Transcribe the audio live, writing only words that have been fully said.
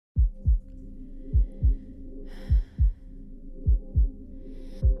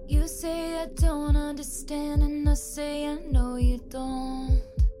say I don't understand, and I say I know you don't.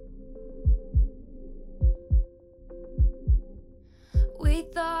 We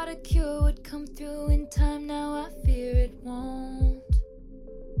thought a cure would come through in time, now I fear it won't.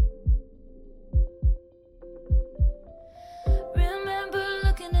 Remember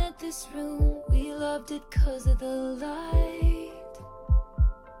looking at this room, we loved it 'cause of the light.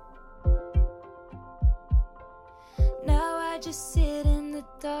 Now I just sit in the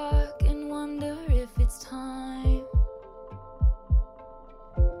dark and wonder if it's time.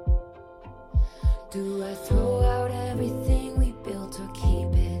 Do I throw out everything we built or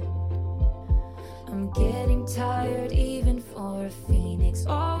keep it? I'm getting tired even for a phoenix,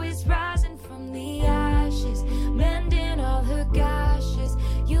 always rising from the ashes, mending all her gashes.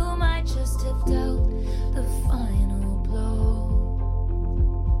 You might just have dealt the final blow.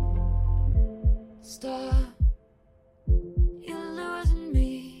 Stop, you're losing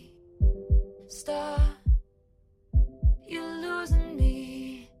me. Stop, you're losing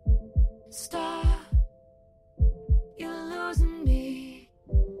me. Stop, you're losing me.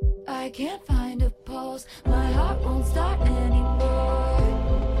 I can't find a pulse, my heart won't start anymore.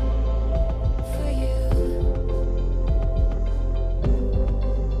 For you,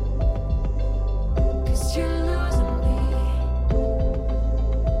 'cause you're losing me.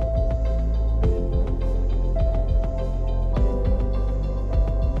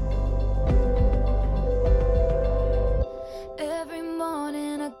 Every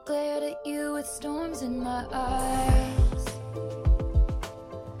morning I glared at you with storms in my eyes.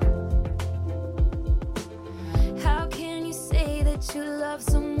 How can you say that you love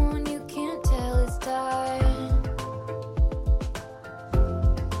someone you can't tell is dying?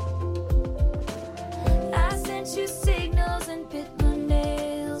 I sent you signals and bit my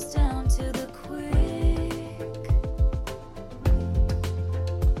nails down to the quick.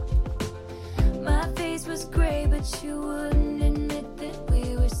 My face was gray, but you wouldn't admit that we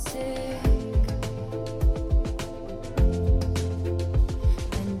were sick.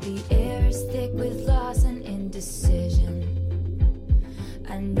 And the air is thick with loss and indecision.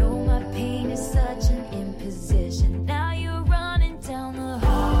 I know my pain is such an imposition. Now you're running down the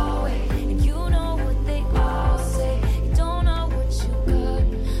hallway, and you know what they all say. You don't know what you got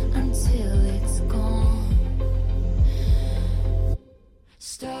until it's gone.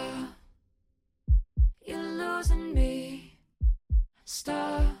 Stop, you're losing me.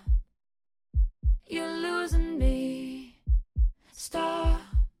 Stop, you're losing me. Stop,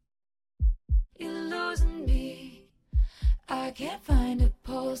 you're losing me. I can't find a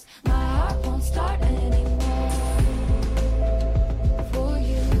pulse, my heart won't start anymore. For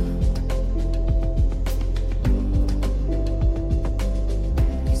you,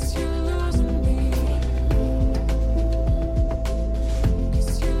 'cause you're losing me.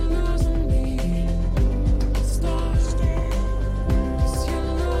 'Cause you're losing me. Stop, 'cause you're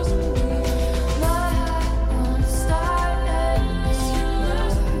losing me. My heart won't start cause you're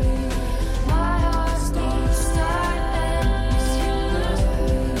losing me. My heart won't start cause you're losing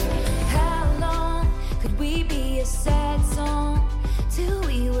me. How long could we be a sad song till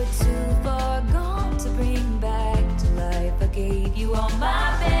we were too far gone to bring back to life? I gave you all my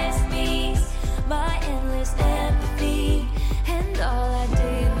best me's, my endless empathy, and all I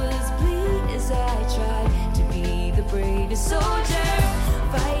did was bleed as I tried to be the bravest soldier,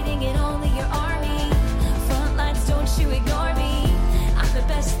 fighting in only your army. Front lines, don't you ignore me. I'm the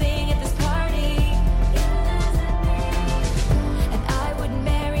best thing at this party. And I wouldn't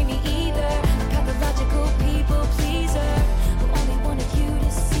marry me either, a pathological people pleaser who only wanted you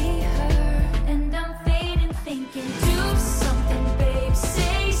to see her. And I'm fading thinking, do something, babe,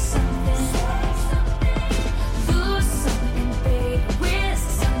 say something. Lose something, babe, risk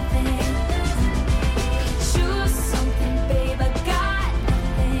something. Choose something, babe, I got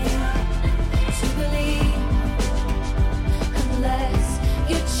nothing to believe unless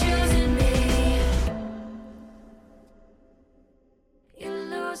you're choosing me. You're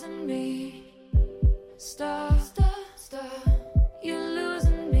losing me. Stop, stop, stop. You're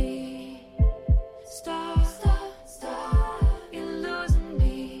losing me. Stop, stop, stop. You're losing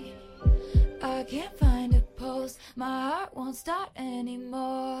me. I can't find a pulse, my heart won't start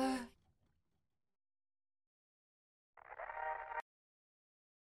anymore.